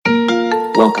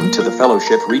Welcome to the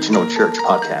Fellowship Regional Church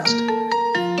podcast.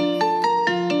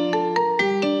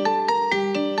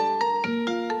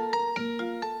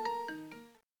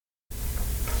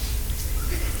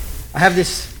 I have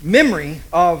this memory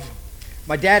of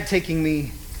my dad taking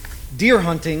me deer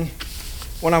hunting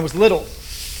when I was little.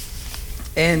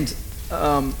 And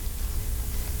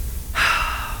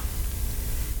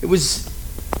it was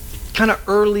kind of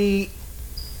early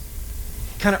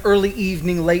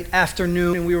evening, late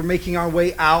afternoon, and we were making our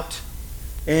way out,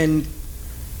 and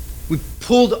we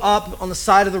pulled up on the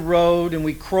side of the road, and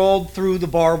we crawled through the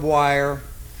barbed wire,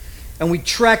 and we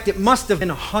trekked, it must have been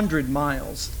 100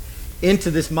 miles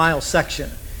into this mile section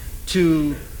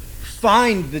to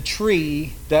find the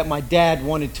tree that my dad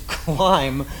wanted to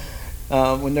climb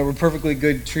when there were perfectly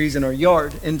good trees in our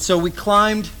yard. And so we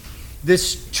climbed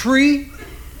this tree,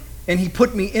 and he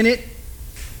put me in it,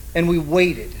 and we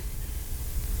waited.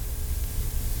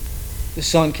 The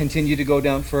sun continued to go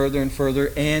down further and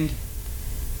further, and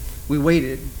we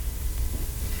waited.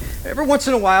 Every once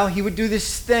in a while, he would do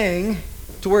this thing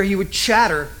to where he would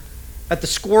chatter at the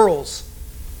squirrels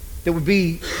that would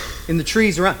be in the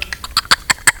trees around.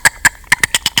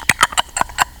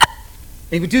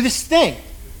 And he would do this thing.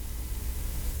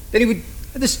 Then he would,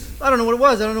 I don't know what it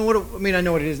was. I know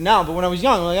what it is now, but when I was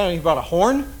young, he brought a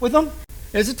horn with him.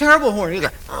 And it's a terrible horn. He was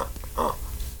like,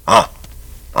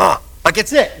 like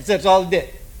it's it. That's all it did.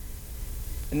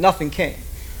 And nothing came.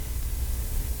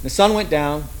 The sun went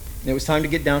down, and it was time to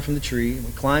get down from the tree. And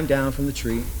we climbed down from the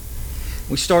tree.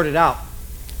 We started out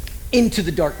into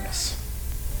the darkness.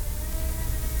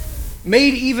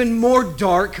 Made even more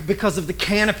dark because of the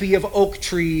canopy of oak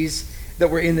trees that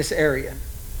were in this area.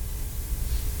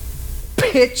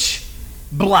 Pitch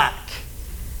black.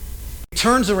 He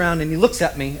turns around and he looks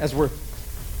at me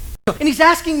and he's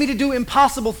asking me to do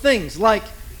impossible things like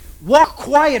walk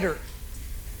quieter.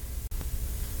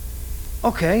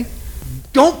 Okay.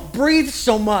 Don't breathe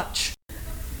so much.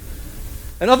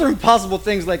 And other impossible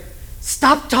things like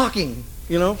stop talking,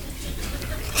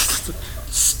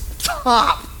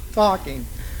 Stop talking.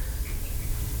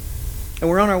 And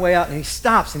we're on our way out, and he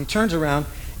stops and he turns around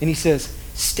and he says,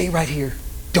 stay right here.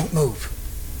 Don't move.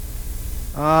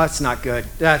 Oh, it's not good.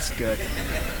 That's good.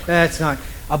 That's not.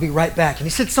 I'll be right back. And he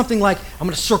said something like, I'm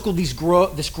going to circle this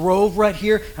grove right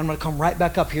here, and I'm going to come right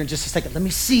back up here in just a second. Let me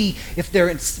see if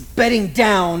they're bedding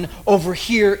down over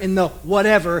here in the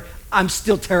whatever. I'm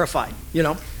still terrified,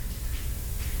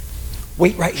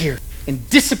 Wait right here. And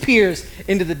disappears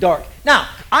into the dark. Now,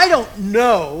 I don't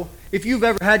know if you've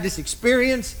ever had this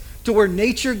experience to where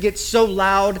nature gets so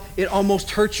loud it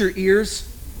almost hurts your ears.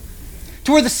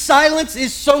 To where the silence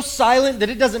is so silent that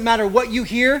it doesn't matter what you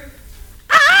hear.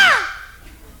 Ah!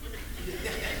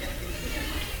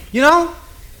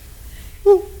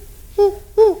 Woo, woo,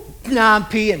 woo. Nah, I'm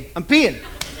peeing.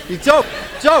 It's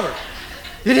over.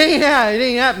 It ain't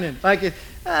happening.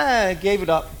 Gave it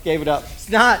up. It's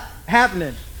not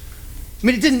happening.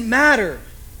 It didn't matter.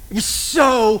 It was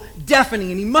so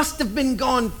deafening, and he must have been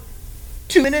gone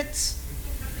 2 minutes,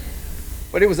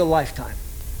 but it was a lifetime.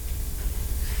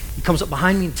 He comes up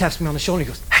behind me and taps me on the shoulder and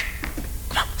he goes, hey,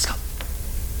 come on, let's go.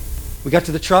 We got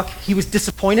to the truck. He was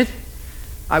disappointed.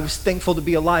 I was thankful to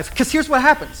be alive. Because here's what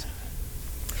happens.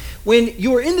 When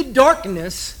you are in the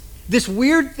darkness, this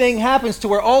weird thing happens to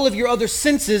where all of your other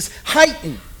senses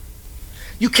heighten.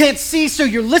 You can't see, so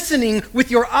you're listening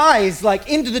with your eyes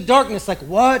into the darkness,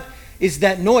 what is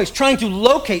that noise? Trying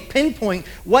to pinpoint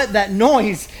what that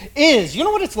noise is. You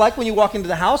know what it's like when you walk into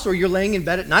the house or you're laying in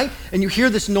bed at night and you hear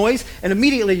this noise and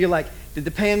immediately you're like, did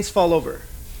the pans fall over?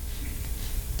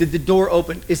 Did the door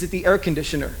open? Is it the air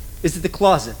conditioner? Is it the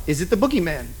closet? Is it the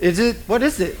boogeyman? What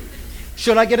is it?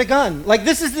 Should I get a gun?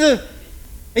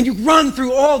 And you run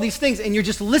through all these things and you're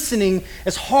just listening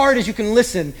as hard as you can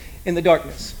listen in the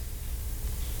darkness.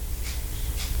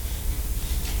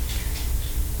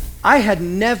 I had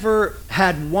never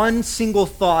had one single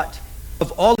thought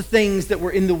of all the things that were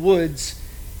in the woods,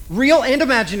 real and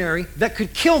imaginary, that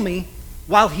could kill me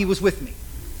while he was with me.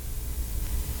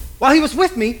 While he was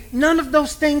with me, none of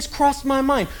those things crossed my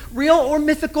mind. Real or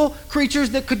mythical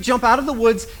creatures that could jump out of the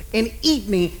woods and eat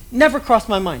me never crossed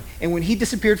my mind. And when he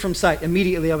disappeared from sight,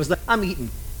 immediately I was like, I'm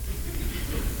eaten.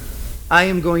 I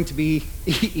am going to be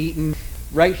eaten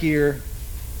right here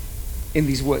in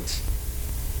these woods.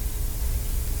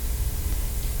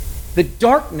 The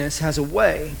darkness has a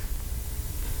way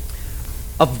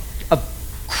of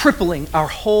crippling our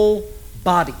whole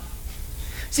body.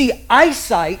 See,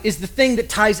 eyesight is the thing that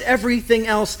ties everything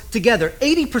else together.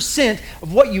 80%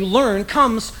 of what you learn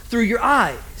comes through your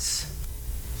eyes.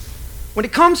 When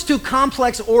it comes to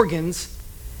complex organs,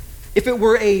 if it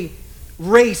were a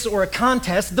race or a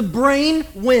contest, the brain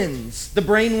wins. The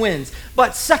brain wins.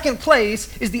 But second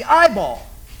place is the eyeball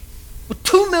with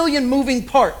 2 million moving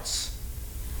parts.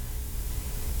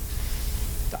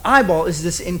 The eyeball is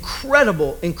this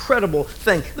incredible, incredible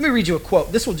thing. Let me read you a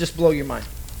quote. This will just blow your mind.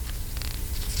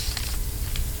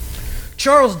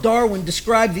 Charles Darwin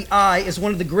described the eye as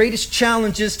one of the greatest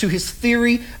challenges to his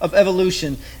theory of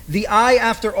evolution. The eye,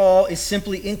 after all, is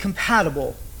simply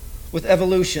incompatible with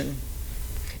evolution.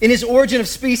 In his Origin of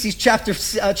Species, chapter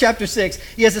 6,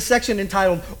 he has a section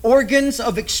entitled Organs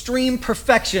of Extreme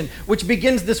Perfection, which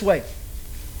begins this way.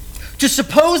 To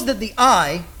suppose that the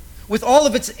eye, with all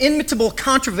of its inimitable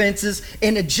contrivances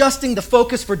in adjusting the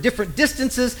focus for different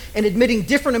distances and admitting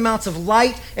different amounts of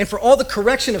light and for all the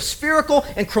correction of spherical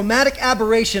and chromatic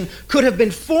aberration, could have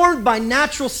been formed by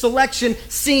natural selection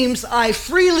seems, I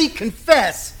freely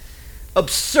confess,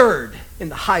 absurd in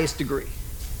the highest degree.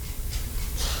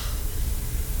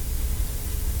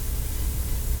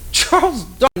 Charles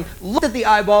Darwin looked at the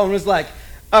eyeball and was like,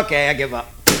 okay, I give up.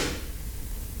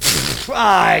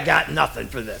 I got nothing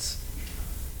for this.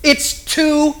 It's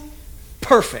too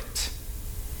perfect.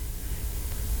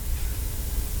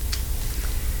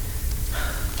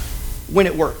 When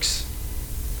it works.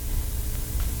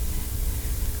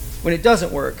 When it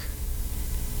doesn't work,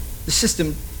 the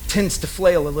system tends to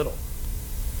flail a little.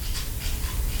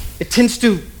 It tends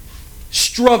to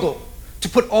struggle to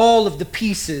put all of the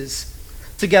pieces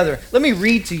together. Let me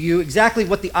read to you exactly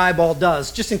what the eyeball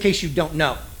does, just in case you don't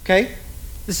know, okay?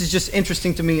 This is just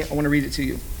interesting to me. I want to read it to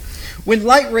you. When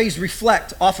light rays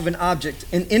reflect off of an object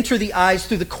and enter the eyes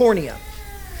through the cornea,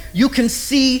 you can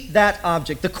see that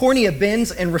object. The cornea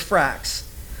bends and refracts.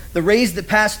 The rays that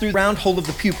pass through the round hole of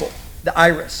the pupil, the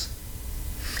iris,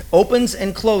 opens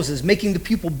and closes, making the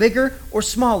pupil bigger or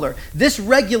smaller. This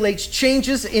regulates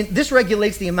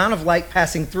the amount of light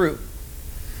passing through.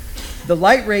 The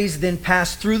light rays then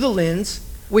pass through the lens,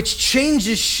 which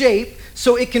changes shape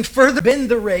so it can further bend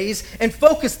the rays and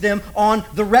focus them on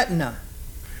the retina.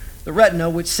 The retina,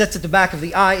 which sits at the back of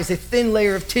the eye, is a thin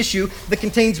layer of tissue that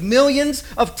contains millions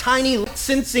of tiny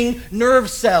sensing nerve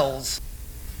cells.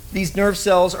 These nerve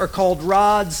cells are called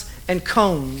rods and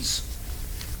cones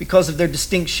because of their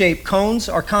distinct shape. Cones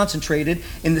are concentrated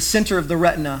in the center of the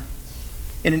retina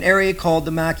in an area called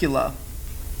the macula.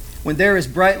 When there is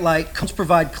bright light, cones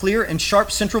provide clear and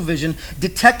sharp central vision,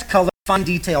 detect color, fine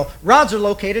detail. Rods are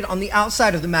located on the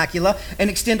outside of the macula and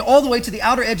extend all the way to the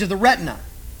outer edge of the retina.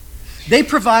 They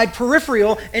provide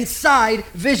peripheral and side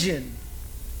vision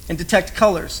and detect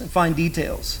colors and fine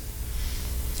details.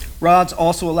 Rods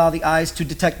also allow the eyes to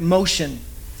detect motion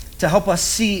to help us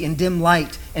see in dim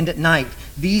light and at night.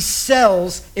 These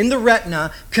cells in the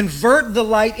retina convert the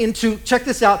light into, check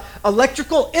this out,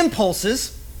 electrical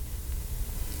impulses.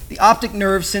 The optic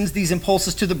nerve sends these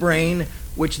impulses to the brain,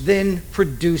 which then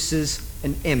produces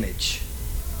an image.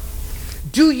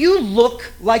 Do you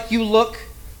look like you look?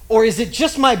 Or is it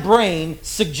just my brain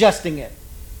suggesting it?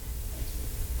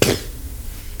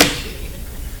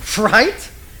 Right?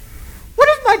 What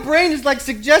if my brain is like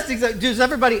suggesting that? Does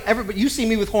everybody, you see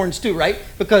me with horns too, right?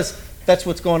 Because that's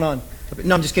what's going on.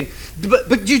 No, I'm just kidding.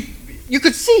 But you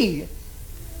could see.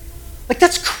 Like,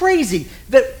 that's crazy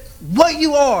that what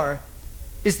you are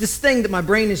is this thing that my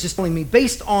brain is just telling me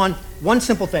based on one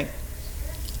simple thing: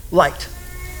 light.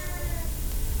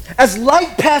 As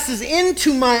light passes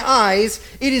into my eyes,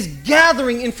 it is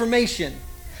gathering information,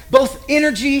 both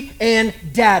energy and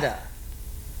data,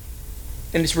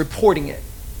 and it's reporting it.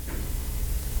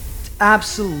 It's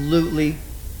absolutely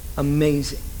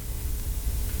amazing.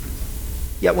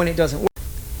 Yet when it doesn't work,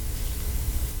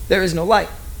 there is no light,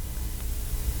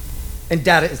 and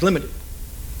data is limited.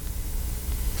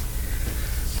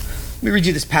 Let me read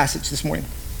you this passage this morning.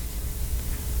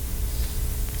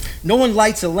 No one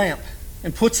lights a lamp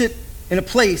and puts it in a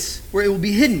place where it will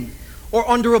be hidden or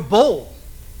under a bowl.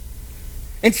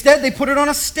 Instead, they put it on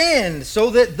a stand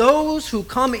so that those who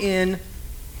come in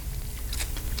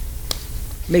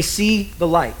may see the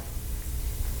light.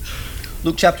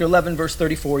 Luke chapter 11, verse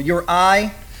 34. Your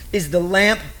eye is the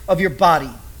lamp of your body.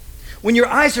 When your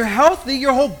eyes are healthy,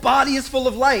 your whole body is full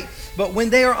of light. But when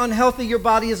they are unhealthy, your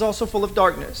body is also full of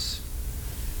darkness.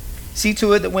 See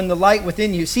to it that the light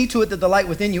within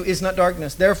you is not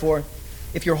darkness. Therefore,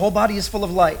 if your whole body is full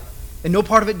of light and no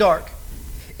part of it dark,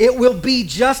 it will be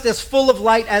just as full of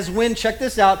light as when, check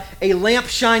this out, a lamp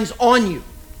shines on you.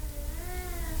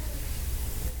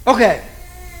 Okay,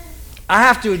 I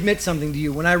have to admit something to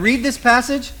you. When I read this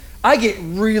passage, I get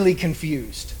really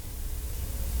confused.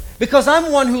 Because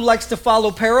I'm one who likes to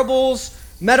follow parables,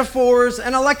 metaphors,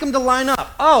 and I like them to line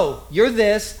up. Oh, you're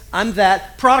this, I'm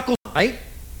that. Prodigal, right?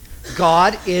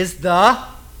 God is the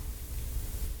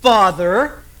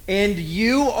Father, and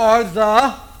you are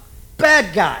the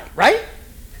bad guy, right?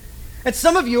 And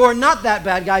some of you are not that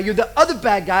bad guy. You're the other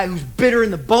bad guy who's bitter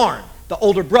in the barn, the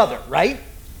older brother, right?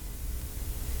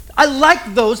 I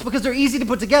like those because they're easy to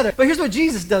put together. But here's what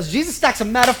Jesus does. Jesus stacks a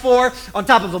metaphor on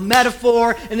top of a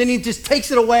metaphor, and then he just takes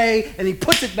it away, and he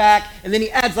puts it back, and then he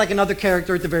adds like another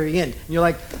character at the very end. And you're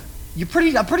like, I'm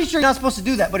pretty sure you're not supposed to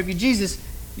do that, but if you're Jesus,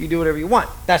 you do whatever you want.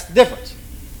 That's the difference.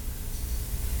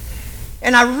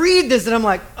 And I read this, and I'm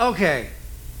like, okay,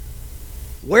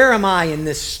 where am I in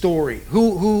this story?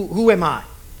 Who am I?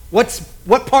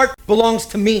 What part belongs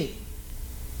to me?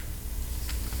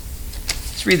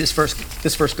 Let's read this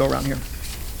first go around here.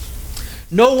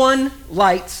 No one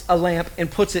lights a lamp and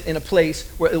puts it in a place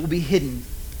where it will be hidden.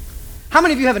 How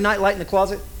many of you have a night light in the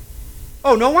closet?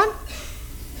 Oh, no one?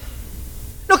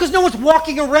 No, because no one's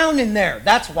walking around in there.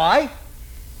 That's why.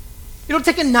 You don't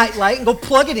take a night light and go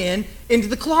plug it into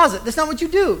the closet. That's not what you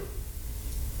do.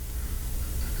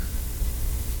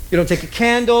 You don't take a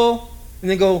candle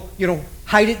and then go,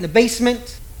 hide it in the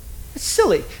basement. It's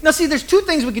silly. Now see, there's two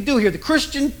things we could do here. The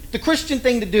Christian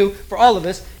thing to do for all of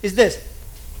us is this.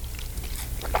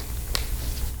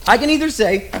 I can either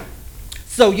say,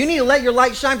 so you need to let your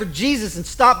light shine for Jesus and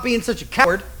stop being such a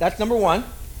coward. That's number one.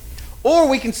 Or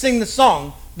we can sing the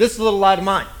song, This Little Light of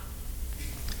Mine.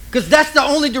 Because that's the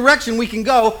only direction we can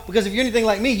go, because if you're anything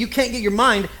like me, you can't get your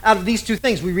mind out of these two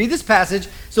things. We read this passage,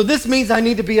 so this means I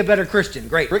need to be a better Christian.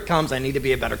 Great, here it comes, I need to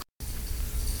be a better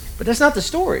Christian. But that's not the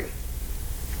story.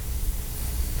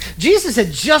 Jesus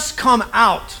had just come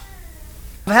out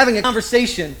of having a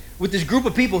conversation with this group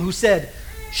of people who said,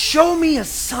 show me a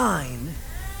sign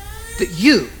that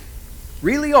you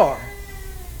really are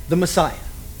the Messiah.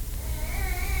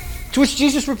 To which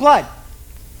Jesus replied,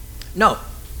 no.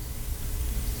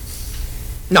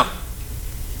 No.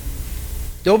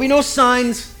 There will be no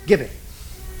signs given.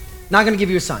 Not going to give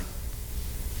you a sign.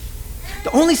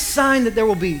 The only sign that there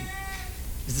will be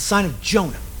is the sign of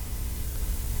Jonah.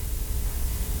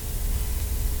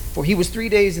 For he was 3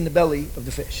 days in the belly of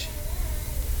the fish.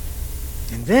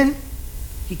 And then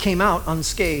he came out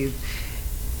unscathed.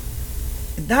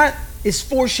 And that is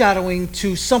foreshadowing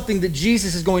to something that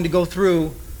Jesus is going to go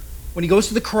through when he goes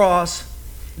to the cross.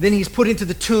 Then he's put into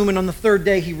the tomb, and on the third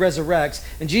day he resurrects.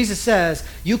 And Jesus says,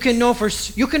 you can know for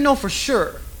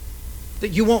sure that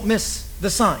you won't miss the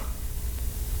sign.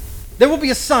 There will be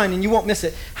a sign and you won't miss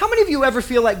it. How many of you ever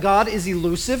feel like God is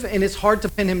elusive and it's hard to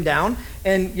pin him down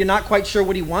and you're not quite sure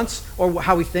what he wants or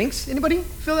how he thinks? Anybody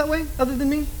feel that way other than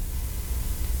me?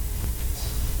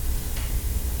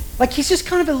 Like he's just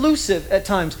kind of elusive at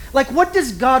times. Like, what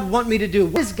does God want me to do?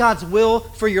 What is God's will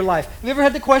for your life? Have you ever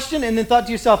had the question and then thought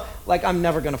to yourself, like, I'm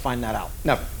never going to find that out.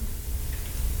 Never.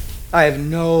 I have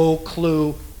no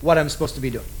clue what I'm supposed to be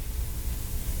doing.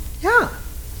 Yeah.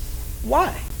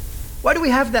 Why? Why do we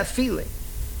have that feeling?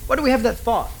 Why do we have that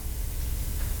thought?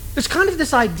 There's kind of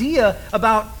this idea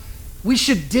about we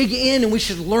should dig in and we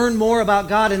should learn more about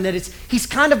God, and that he's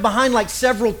kind of behind like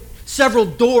several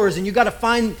doors, and you got to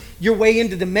find your way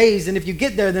into the maze. And if you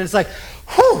get there, then it's like,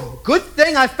 whew, good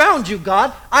thing I found you,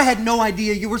 God. I had no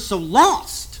idea you were so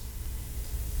lost.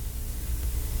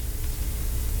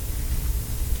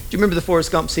 Do you remember the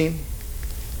Forrest Gump scene?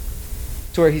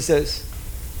 To where he says,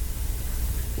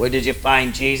 where did you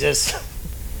find Jesus?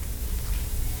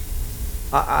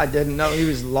 I didn't know he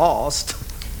was lost.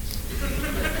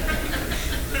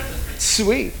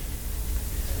 Sweet.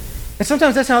 And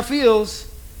sometimes that's how it feels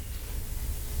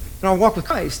in our walk with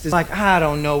Christ. It's like, I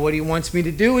don't know what he wants me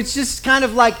to do. It's just kind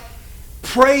of like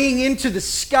praying into the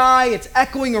sky. It's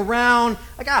echoing around.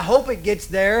 Like, I hope it gets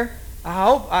there. I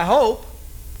hope.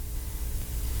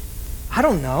 I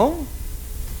don't know.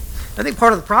 I think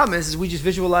part of the problem is we just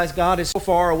visualize God as so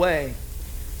far away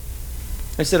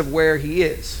instead of where he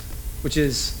is, which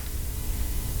is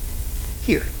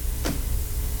here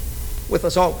with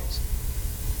us always.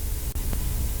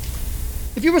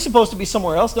 If you were supposed to be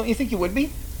somewhere else, don't you think you would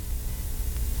be?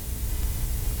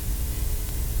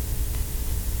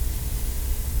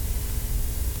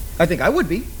 I think I would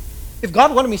be. If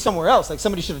God wanted me somewhere else, like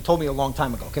somebody should have told me a long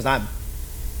time ago, because I'm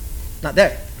not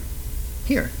there.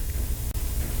 Here.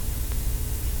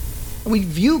 And we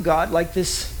view God like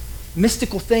this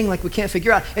mystical thing, like we can't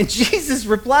figure out. And Jesus'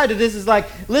 reply to this is like,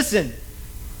 listen,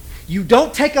 you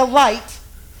don't take a light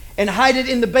and hide it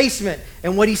in the basement.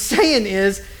 And what he's saying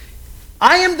is,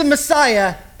 I am the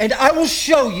Messiah, and I will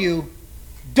show you.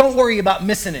 Don't worry about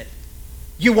missing it.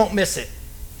 You won't miss it.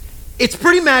 It's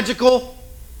pretty magical.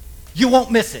 You won't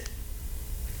miss it.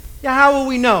 Yeah, how will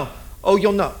we know? Oh,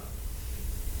 you'll know.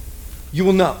 You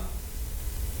will know.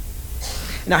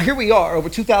 Now here we are, over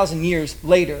 2,000 years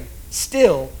later,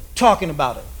 still talking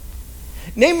about it.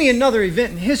 Name me another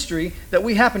event in history that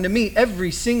we happen to meet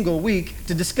every single week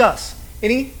to discuss.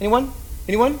 Anyone?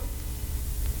 Anyone?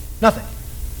 Nothing.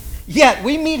 Yet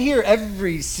we meet here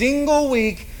every single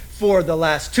week for the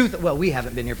last well, we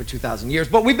haven't been here for 2,000 years,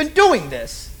 but we've been doing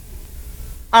this.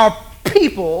 Our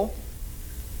people,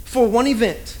 for one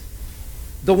event,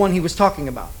 the one he was talking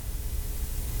about.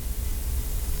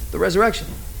 The resurrection.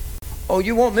 Oh,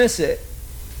 you won't miss it.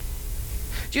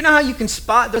 Do you know how you can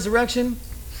spot the resurrection?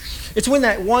 It's when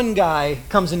that one guy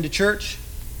comes into church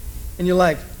and you're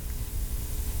like,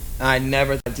 I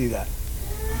never thought I'd do that.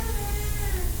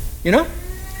 You know?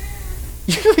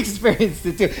 You've experienced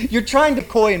it too. You're trying to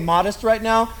coy and modest right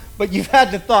now, but you've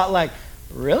had the thought like,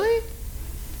 really?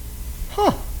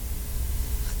 Huh.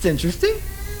 That's interesting.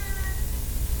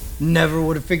 Never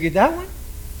would have figured that one.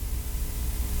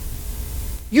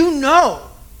 You know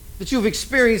that you've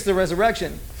experienced the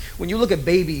resurrection when you look at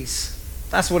babies.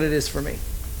 That's what it is for me.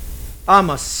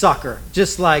 I'm a sucker.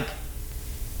 Just like,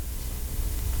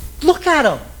 look at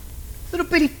them. Little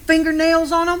bitty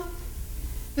fingernails on them.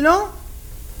 You know?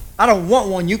 I don't want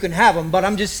one. You can have them. But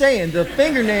I'm just saying, the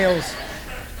fingernails,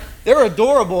 they're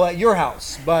adorable at your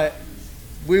house. But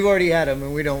we've already had them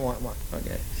and we don't want one.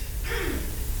 Okay.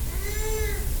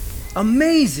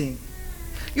 Amazing.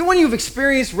 You know when you've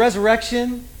experienced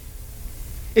resurrection?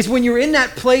 It's when you're in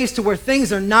that place to where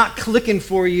things are not clicking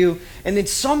for you, and then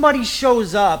somebody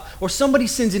shows up, or somebody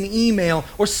sends an email,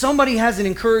 or somebody has an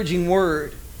encouraging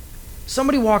word.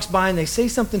 Somebody walks by and they say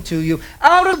something to you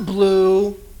out of the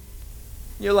blue.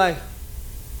 You're like,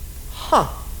 huh.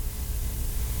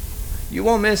 You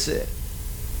won't miss it.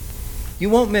 You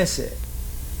won't miss it.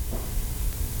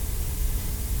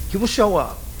 He will show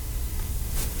up.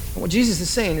 And what Jesus is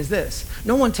saying is this: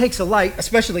 no one takes a light,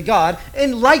 especially God,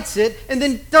 and lights it and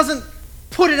then doesn't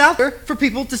put it out there for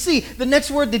people to see. The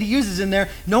next word that he uses in there,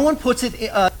 no one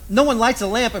lights a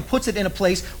lamp and puts it in a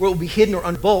place where it will be hidden or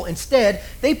under a bowl. Instead,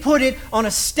 they put it on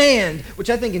a stand, which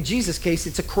I think in Jesus' case,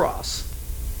 it's a cross.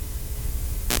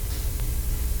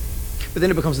 But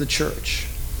then it becomes the church.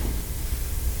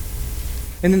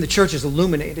 And then the church is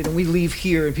illuminated, and we leave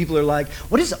here, and people are like,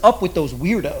 what is up with those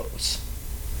weirdos?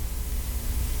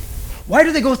 Why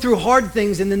do they go through hard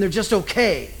things and then they're just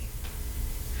okay?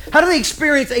 How do they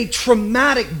experience a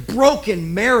traumatic,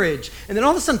 broken marriage and then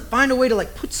all of a sudden find a way to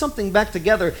like put something back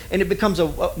together and it becomes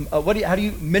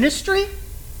ministry?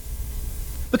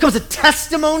 Becomes a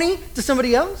testimony to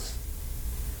somebody else?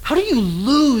 How do you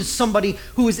lose somebody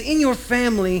who is in your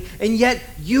family and yet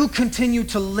you continue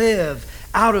to live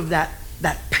out of that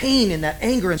pain and that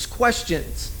anger and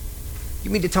questions?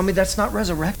 You mean to tell me that's not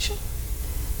resurrection?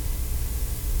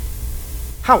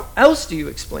 How else do you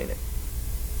explain it?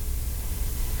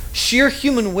 Sheer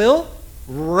human will?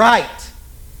 Right.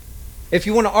 If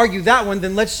you want to argue that one,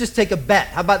 then let's just take a bet.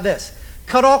 How about this?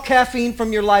 Cut all caffeine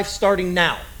from your life starting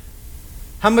now.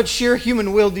 How much sheer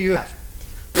human will do you have?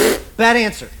 Bad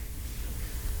answer.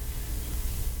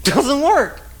 Doesn't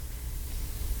work.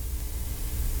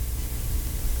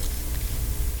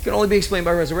 It can only be explained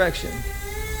by resurrection.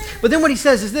 But then what he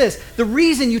says is this: the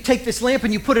reason you take this lamp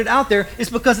and you put it out there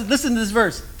is because, listen to this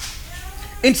verse.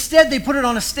 Instead, they put it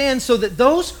on a stand so that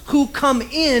those who come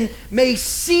in may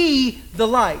see the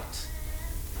light.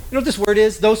 You know what this word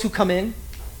is? Those who come in?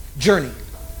 Journey.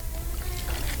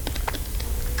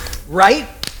 Right?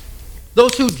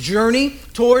 Those who journey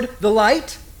toward the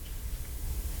light?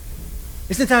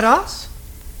 Isn't that us?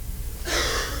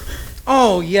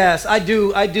 Oh, yes, I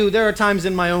do. There are times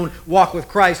in my own walk with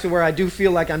Christ where I do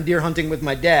feel like I'm deer hunting with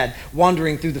my dad,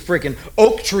 wandering through the freaking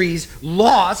oak trees,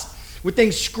 lost, with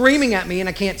things screaming at me and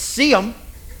I can't see them.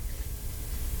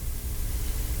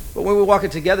 But when we walk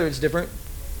it together, it's different.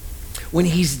 When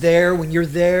he's there, when you're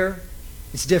there,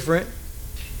 it's different.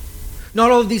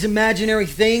 Not all of these imaginary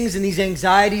things and these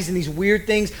anxieties and these weird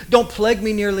things don't plague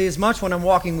me nearly as much when I'm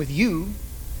walking with you.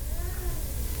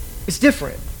 It's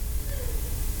different.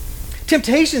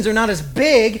 Temptations are not as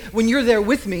big when you're there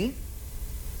with me.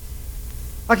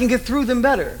 I can get through them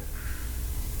better.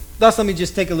 Thus, let me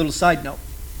just take a little side note.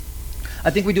 I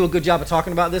think we do a good job of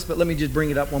talking about this, but let me just bring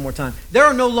it up one more time. There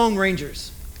are no Lone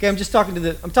Rangers. Okay, I'm talking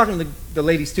to the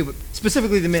ladies too, but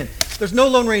specifically the men. There's no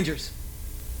Lone Rangers.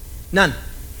 None.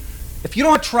 If you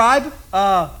don't have a tribe,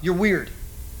 you're weird.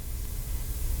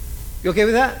 You okay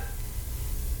with that?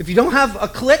 If you don't have a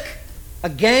clique, a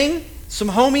gang, some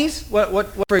homies,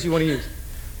 what phrase you want to use?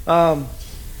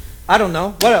 I don't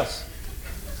know. What else?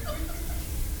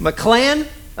 A clan?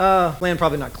 Clan,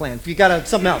 probably not clan. If you got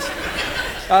something else.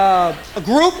 A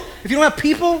group? If you don't have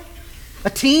people? A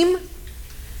team?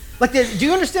 Like, do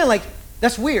you understand? Like,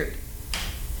 That's weird.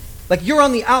 Like you're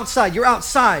on the outside. You're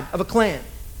outside of a clan.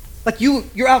 Like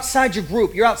you're outside your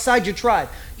group. You're outside your tribe.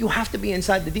 You have to be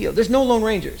inside the deal. There's no Lone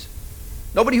Rangers.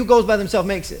 Nobody who goes by themselves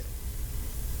makes it.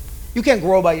 You can't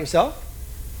grow by yourself.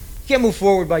 You can't move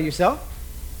forward by yourself.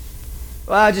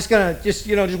 Well, I'm just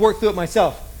work through it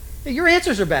myself. Hey, your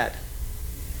answers are bad.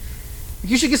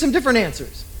 You should get some different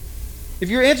answers. If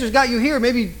your answers got you here,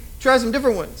 maybe try some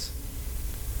different ones.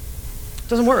 It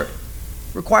doesn't work.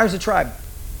 It requires a tribe.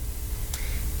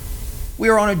 We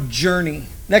are on a journey.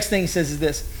 Next thing he says is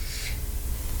this.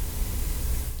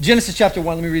 Genesis chapter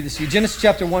 1, let me read this to you. Genesis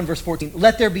chapter 1, verse 14.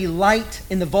 Let there be light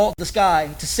in the vault of the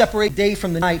sky to separate day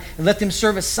from the night, and let them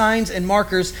serve as signs and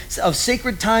markers of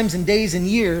sacred times and days and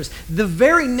years. The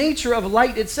very nature of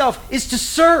light itself is to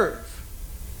serve.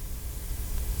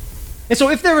 And so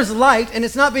if there is light and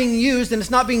it's not being used and it's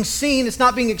not being seen, it's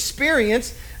not being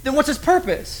experienced, then what's its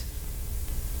purpose?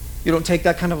 You don't take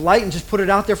that kind of light and just put it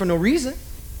out there for no reason.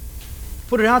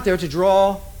 Put it out there to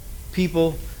draw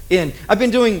people in. I've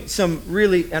been doing some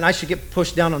really, and I should get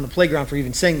pushed down on the playground for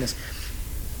even saying this.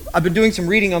 I've been doing some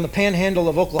reading on the panhandle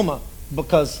of Oklahoma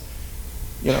because,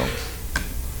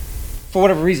 for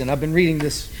whatever reason, I've been reading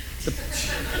this.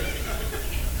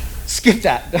 Skip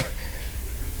that.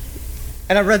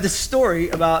 And I read this story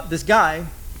about this guy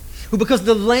who, because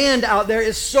the land out there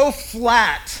is so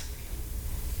flat,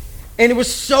 and it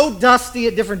was so dusty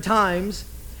at different times,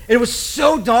 and it was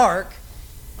so dark,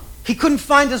 he couldn't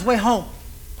find his way home.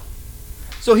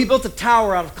 So he built a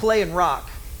tower out of clay and rock,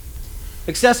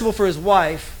 accessible for his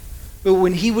wife, but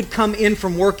when he would come in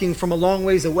from working from a long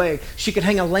ways away, she could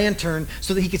hang a lantern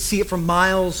so that he could see it from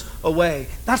miles away.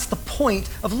 That's the point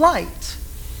of light.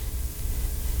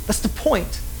 That's the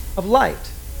point of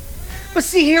light. But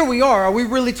see, here we are. Are we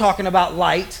really talking about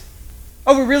light?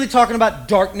 Are we really talking about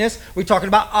darkness? Are we talking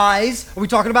about eyes? Are we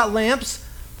talking about lamps?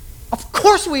 Of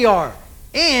course we are.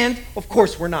 And, of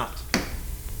course, we're not.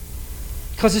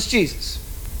 Because it's Jesus.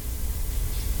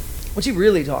 What's he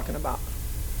really talking about?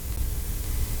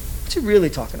 What's he really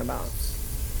talking about?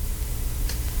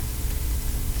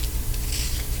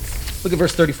 Look at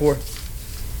verse 34.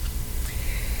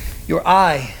 Your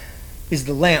eye is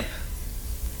the lamp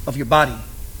of your body.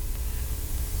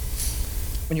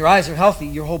 When your eyes are healthy,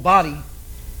 your whole body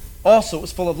also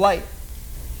is full of light.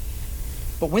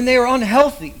 But when they are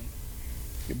unhealthy,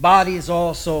 your body is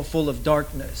also full of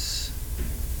darkness.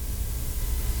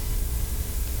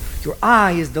 Your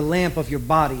eye is the lamp of your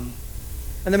body.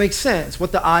 And that makes sense.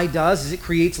 What the eye does is it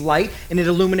creates light and it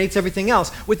illuminates everything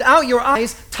else. Without your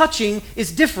eyes, touching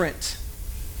is different.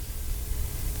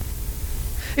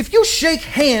 If you shake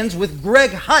hands with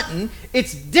Greg Hutton,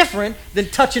 it's different than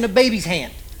touching a baby's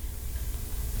hand.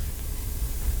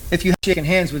 If you have shaken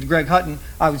hands with Greg Hutton,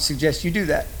 I would suggest you do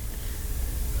that.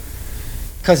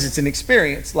 Because it's an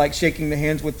experience, like shaking the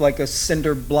hands with like a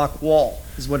cinder block wall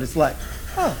is what it's like.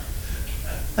 Oh,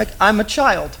 like I'm a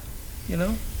child,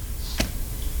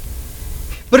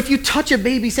 But if you touch a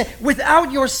baby's hand,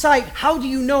 without your sight, how do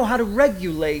you know how to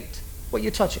regulate what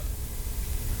you're touching?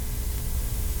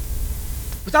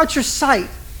 Without your sight,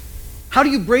 how do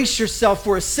you brace yourself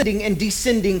for ascending and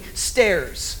descending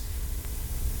stairs?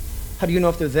 How do you know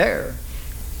if they're there?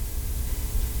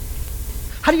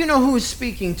 How do you know who is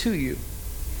speaking to you?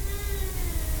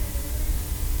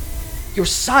 Your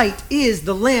sight is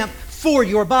the lamp for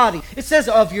your body. It says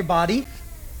of your body,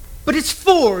 but it's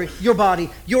for your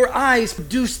body. Your eyes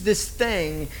produce this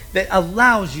thing that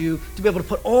allows you to be able to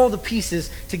put all the pieces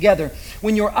together.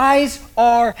 When your eyes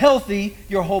are healthy,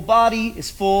 your whole body is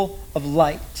full of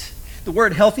light. The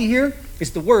word healthy here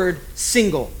is the word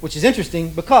single, which is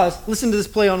interesting because, listen to this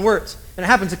play on words, and it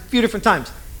happens a few different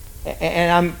times.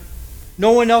 And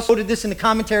no one else quoted this in the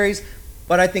commentaries,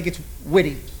 but I think it's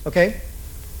witty, okay?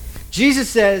 Jesus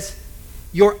says,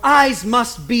 your eyes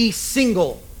must be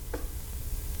single.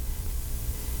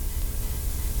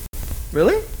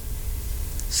 Really?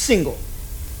 Single.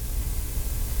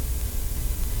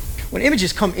 When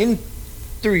images come in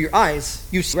through your eyes,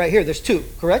 you see right here, there's two,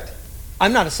 correct?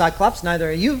 I'm not a cyclops, neither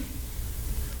are you.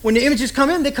 When the images come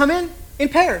in, they come in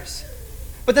pairs.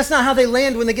 But that's not how they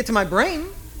land when they get to my brain.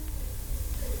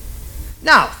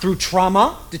 Now, through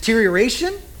trauma,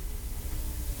 deterioration,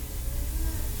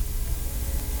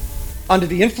 under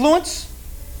the influence,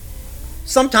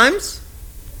 sometimes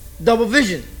double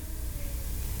vision.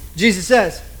 Jesus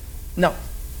says, no.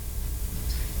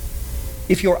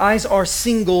 If your eyes are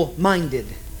single-minded,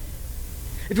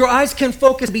 if your eyes can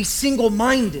focus, be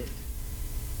single-minded.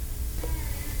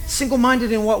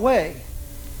 Single-minded in what way?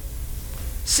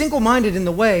 Single-minded in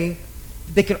the way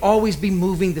they can always be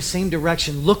moving the same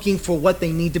direction, looking for what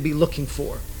they need to be looking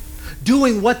for.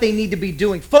 doing what they need to be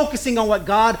doing, focusing on what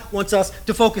God wants us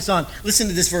to focus on. Listen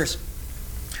to this verse.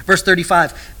 Verse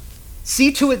 35.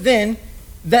 See to it then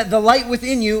that the light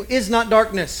within you is not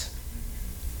darkness.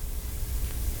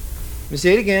 Let me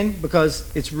say it again because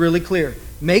it's really clear.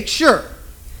 Make sure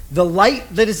the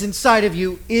light that is inside of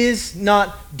you is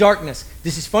not darkness.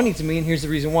 This is funny to me, and here's the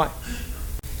reason why.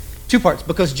 Two parts.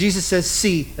 Because Jesus says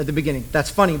see at the beginning. That's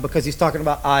funny because he's talking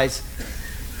about eyes.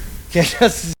 Okay,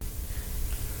 just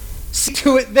see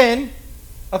to it then,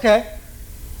 okay,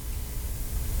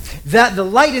 that the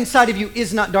light inside of you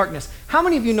is not darkness. How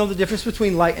many of you know the difference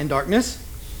between light and darkness?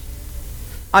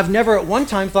 I've never at one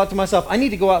time thought to myself, I need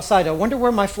to go outside. I wonder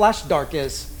where my flash dark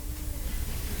is.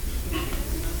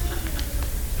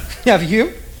 Have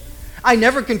you? I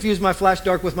never confuse my flash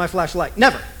dark with my flashlight.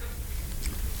 Never.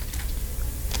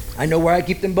 I know where I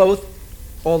keep them both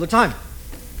all the time.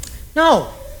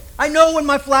 No. I know when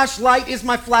my flashlight is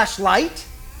my flashlight.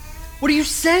 What are you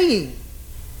saying?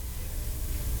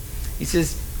 He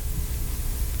says,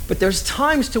 but there's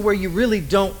times to where you really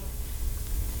don't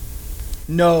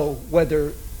know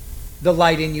whether the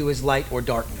light in you is light or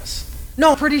darkness.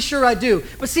 No, I'm pretty sure I do.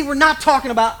 But see, we're not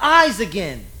talking about eyes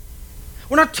again.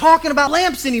 We're not talking about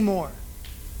lamps anymore.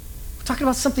 We're talking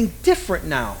about something different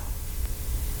now.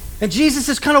 And Jesus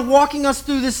is kind of walking us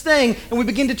through this thing, and we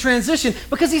begin to transition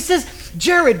because he says,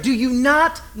 Jared, do you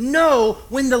not know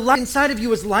when the light inside of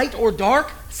you is light or dark?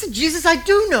 I said, Jesus, I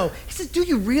do know. He says, do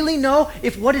you really know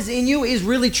if what is in you is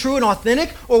really true and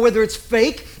authentic or whether it's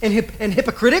fake and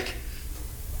hypocritic?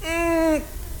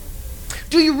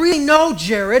 Do you really know,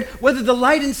 Jared, whether the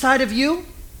light inside of you,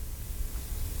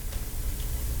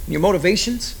 your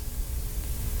motivations,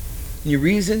 your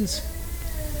reasons,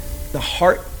 the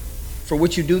heart for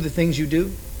which you do the things you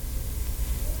do?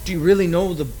 Do you really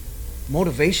know the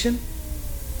motivation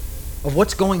of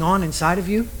what's going on inside of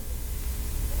you?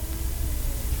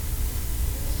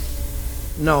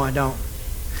 No, I don't.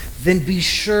 Then be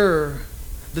sure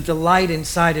that the light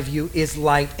inside of you is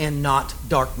light and not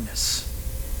darkness.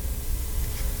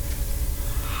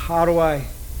 How do I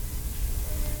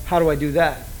do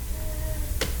that?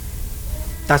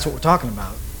 That's what we're talking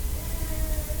about.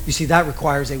 You see, that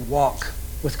requires a walk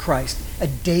with Christ, a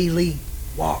daily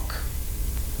walk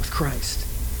with Christ.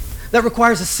 That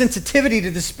requires a sensitivity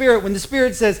to the Spirit. When the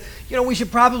Spirit says, we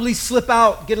should probably slip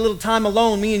out, get a little time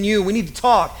alone, me and you, we need to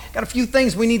talk. Got a few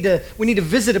things we need to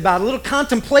visit about, a little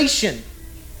contemplation.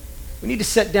 We need to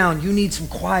sit down. You need some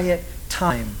quiet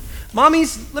time.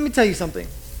 Mommies, let me tell you something.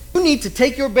 You need to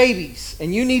take your babies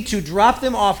and you need to drop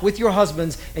them off with your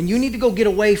husbands and you need to go get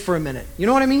away for a minute. You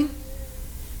know what I mean?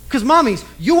 Because mommies,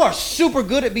 you are super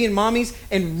good at being mommies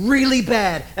and really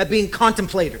bad at being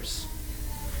contemplators.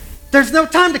 There's no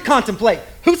time to contemplate.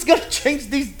 Who's going to change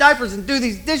these diapers and do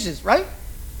these dishes, right?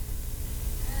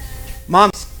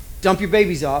 Moms, dump your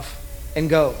babies off and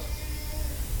go.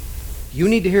 You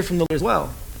need to hear from the Lord as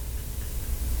well.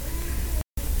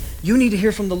 You need to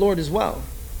hear from the Lord as well.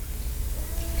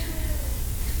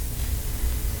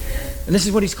 And this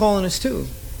is what he's calling us to.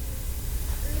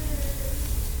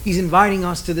 He's inviting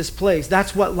us to this place.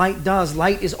 That's what light does.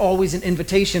 Light is always an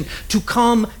invitation to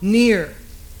come near.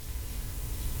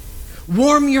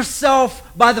 Warm yourself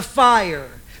by the fire.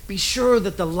 Be sure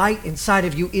that the light inside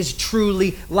of you is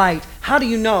truly light. How do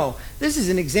you know? This is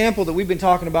an example that we've been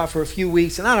talking about for a few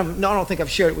weeks, and I don't think I've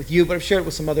shared it with you, but I've shared it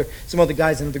with some other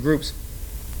guys in other groups.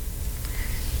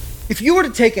 If you were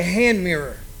to take a hand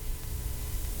mirror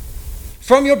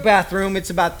from your bathroom, it's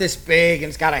about this big and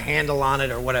it's got a handle on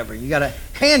it or whatever. You got a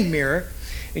hand mirror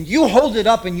and you hold it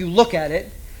up and you look at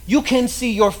it, you can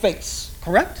see your face,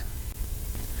 correct?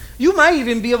 You might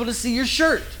even be able to see your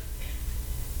shirt.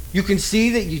 You can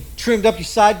see that you trimmed up your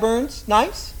sideburns,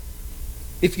 nice.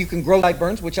 If you can grow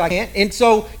sideburns, which I can't. And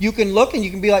so you can look and you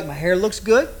can be like, my hair looks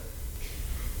good.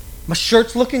 My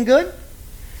shirt's looking good.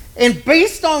 And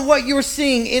based on what you're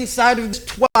seeing inside of this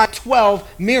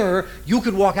 12 mirror, you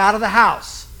could walk out of the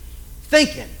house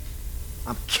thinking,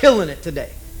 I'm killing it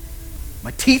today.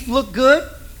 My teeth look good,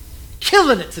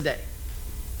 killing it today.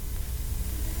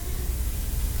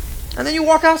 And then you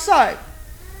walk outside.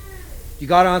 You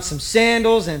got on some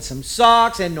sandals and some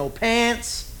socks and no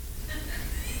pants.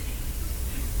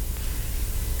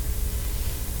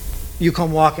 You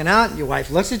come walking out and your wife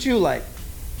looks at you like,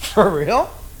 for real?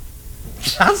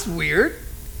 That's weird.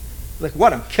 Like,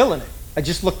 what? I'm killing it. I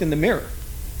just looked in the mirror.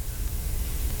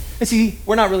 And see,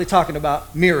 we're not really talking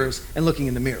about mirrors and looking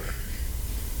in the mirror.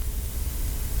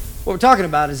 What we're talking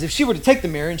about is if she were to take the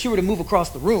mirror and she were to move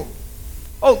across the room.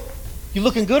 Oh, you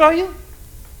looking good, are you?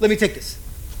 Let me take this.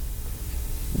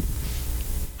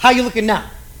 How you looking now?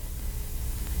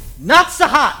 Not so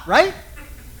hot, right?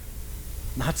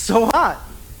 not so hot.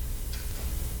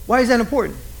 Why is that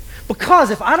important?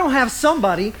 Because if I don't have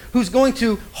somebody who's going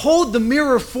to hold the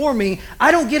mirror for me,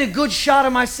 I don't get a good shot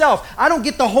of myself. I don't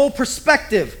get the whole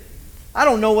perspective. I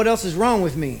don't know what else is wrong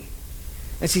with me.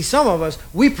 And see, some of us,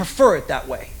 we prefer it that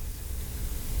way.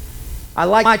 I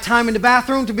like my time in the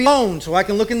bathroom to be alone so I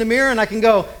can look in the mirror and I can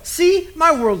go, see,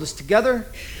 my world is together.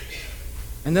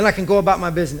 And then I can go about my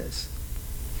business.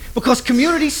 Because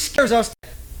community scares us.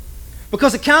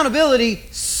 Because accountability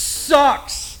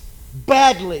sucks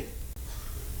badly.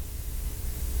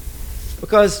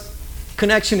 Because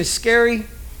connection is scary.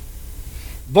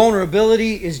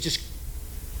 Vulnerability is just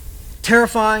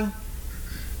terrifying.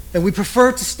 And we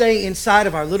prefer to stay inside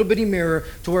of our little bitty mirror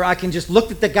to where I can just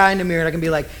look at the guy in the mirror and I can be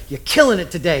like, you're killing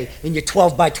it today in your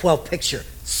 12 by 12 picture.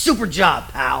 Super job,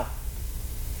 pal.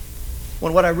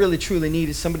 When what I really truly need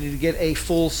is somebody to get a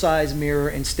full-size mirror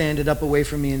and stand it up away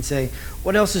from me and say,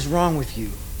 what else is wrong with you?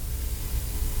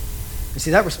 And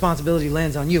see, that responsibility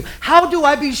lands on you. How do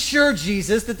I be sure,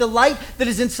 Jesus, that the light that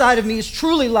is inside of me is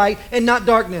truly light and not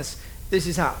darkness? This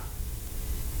is how.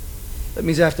 That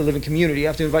means I have to live in community. I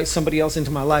have to invite somebody else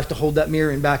into my life to hold that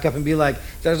mirror and back up and be like,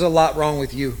 there's a lot wrong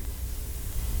with you.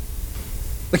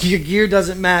 Like your gear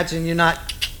doesn't match and you're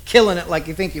not killing it like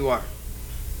you think you are.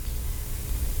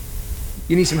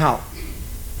 You need some help.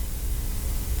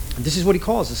 And this is what he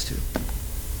calls us to.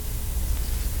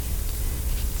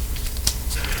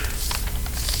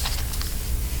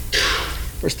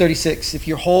 Verse 36,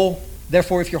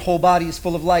 therefore if your whole body is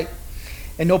full of light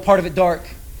and no part of it dark,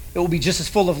 it will be just as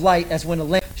full of light as when a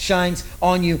lamp shines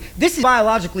on you. This is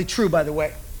biologically true, by the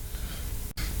way.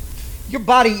 Your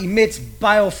body emits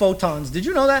biophotons. Did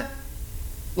you know that?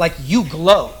 Like you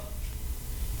glow.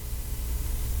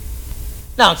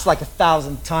 Now it's like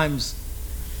 1,000 times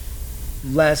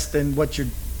less than what your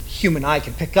human eye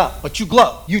can pick up. But you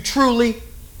glow. You truly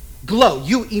glow.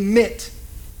 You emit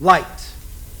light.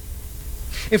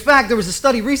 In fact, there was a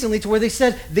study recently to where they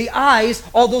said the eyes,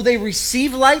 although they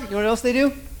receive light, you know what else they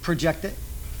do? Project it.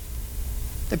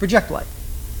 They project light.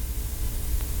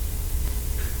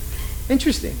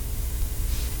 Interesting.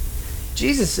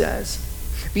 Jesus says,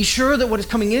 be sure that what is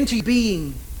coming into your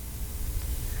being,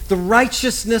 the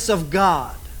righteousness of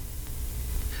God,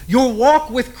 your walk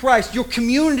with Christ, your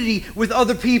community with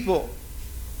other people,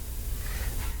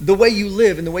 the way you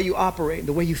live and the way you operate,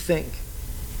 the way you think.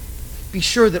 Be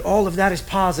sure that all of that is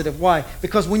positive. Why?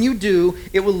 Because when you do,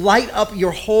 it will light up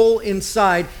your whole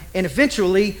inside and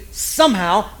eventually,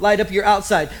 somehow, light up your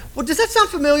outside. Well, does that sound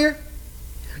familiar?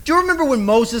 Do you remember when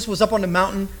Moses was up on the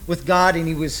mountain with God and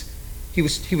he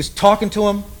was talking to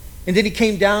him? And then he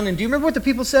came down and do you remember what the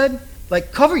people said?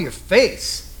 Like, cover your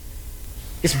face.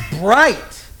 It's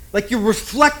bright. Like you're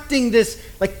reflecting this,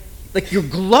 like you're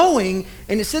glowing.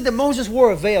 And it said that Moses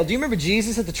wore a veil. Do you remember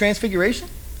Jesus at the Transfiguration?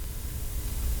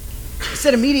 It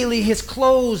said immediately his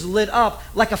clothes lit up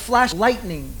like a flash of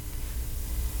lightning.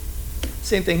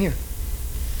 Same thing here.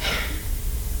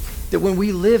 That when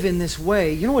we live in this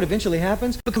way, you know what eventually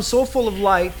happens? We become so full of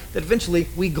light that eventually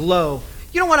we glow.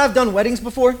 You know what? I've done weddings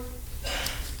before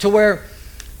to where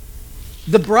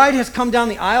the bride has come down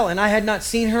the aisle and I had not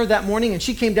seen her that morning and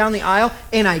she came down the aisle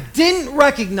and I didn't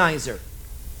recognize her.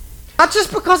 Not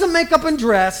just because of makeup and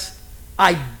dress,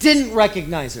 I didn't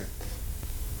recognize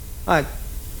her.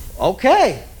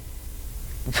 Okay.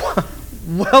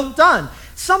 Well done.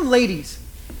 Some ladies,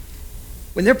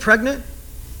 when they're pregnant,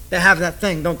 they have that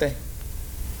thing, don't they?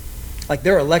 Like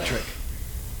they're electric.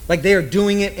 Like they are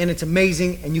doing it and it's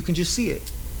amazing and you can just see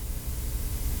it.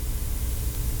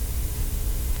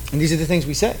 And these are the things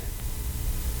we say.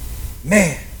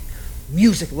 Man,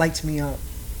 music lights me up.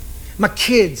 My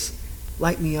kids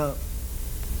light me up.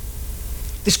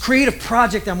 This creative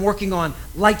project I'm working on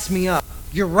lights me up.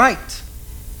 You're right.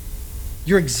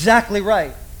 You're exactly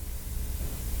right.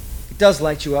 It does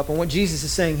light you up. And what Jesus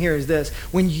is saying here is this.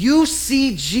 When you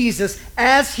see Jesus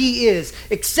as he is,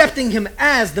 accepting him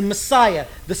as the Messiah,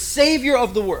 the Savior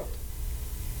of the world,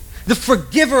 the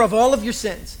forgiver of all of your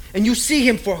sins, and you see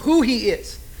him for who he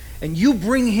is, and you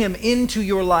bring him into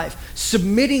your life,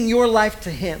 submitting your life to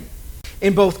him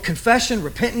in both confession,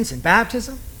 repentance, and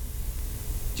baptism,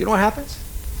 do you know what happens?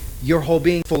 Your whole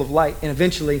being full of light, and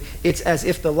eventually it's as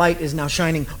if the light is now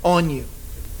shining on you.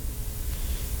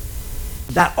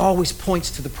 That always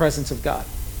points to the presence of God.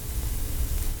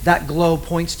 That glow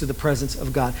points to the presence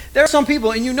of God. There are some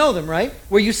people, and you know them, right?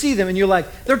 Where you see them and you're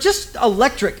like, they're just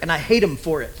electric and I hate them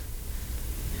for it.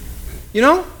 You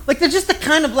know? Like they're just the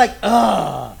kind of like,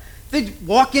 They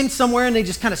walk in somewhere and they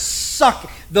just kind of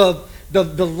suck the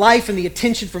life and the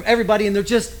attention from everybody and they're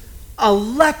just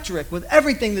electric with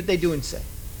everything that they do and say.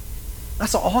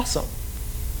 That's awesome.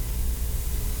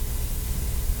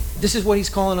 This is what he's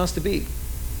calling us to be.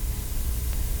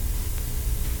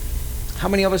 How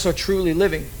many of us are truly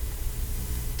living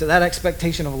to that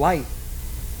expectation of light?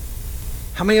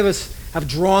 How many of us have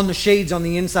drawn the shades on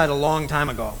the inside a long time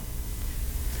ago?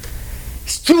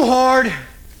 It's too hard.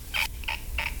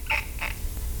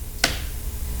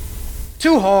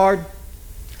 Too hard.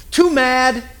 Too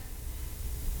mad.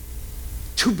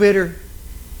 Too bitter.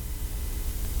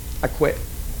 I quit.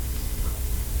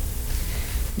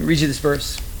 Let me read you this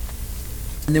verse,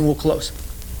 and then we'll close.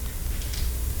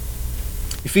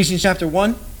 Ephesians chapter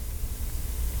 1,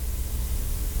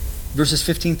 verses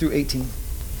 15 through 18.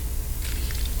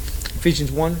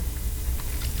 Ephesians 1,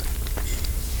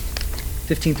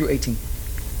 15 through 18.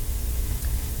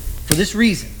 For this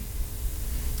reason,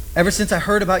 ever since I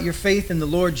heard about your faith in the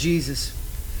Lord Jesus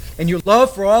and your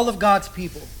love for all of God's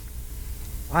people,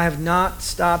 I have not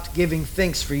stopped giving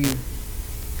thanks for you,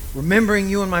 remembering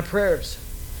you in my prayers.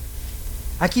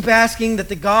 I keep asking that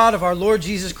the God of our Lord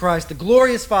Jesus Christ, the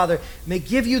glorious Father, may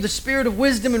give you the spirit of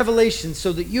wisdom and revelation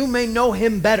so that you may know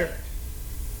him better.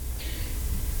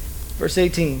 Verse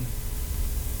 18.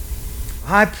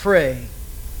 I pray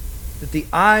that the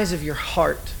eyes of your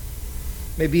heart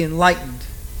may be enlightened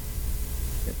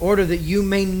in order that you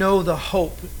may know the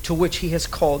hope to which he has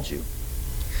called you,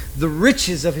 the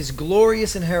riches of his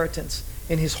glorious inheritance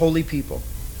in his holy people,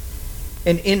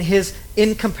 and in his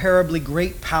incomparably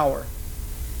great power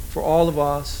for all of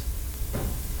us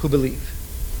who believe.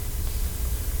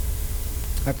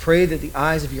 I pray that the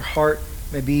eyes of your heart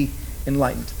may be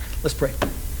enlightened. Let's pray.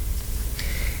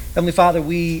 Heavenly Father,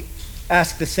 we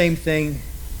ask the same thing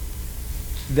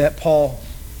that Paul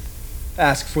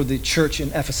asked for the church in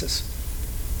Ephesus.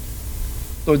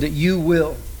 Lord, that you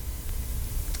will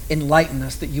enlighten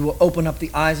us, that you will open up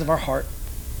the eyes of our heart,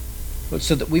 Lord,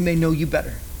 so that we may know you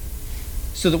better,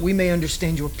 so that we may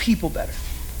understand your people better,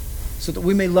 so that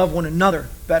we may love one another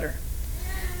better,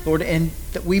 Lord, and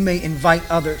that we may invite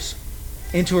others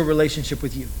into a relationship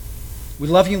with you. We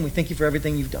love you and we thank you for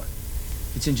everything you've done.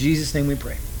 It's in Jesus' name we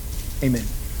pray. Amen.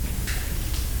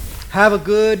 Have a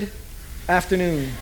good afternoon.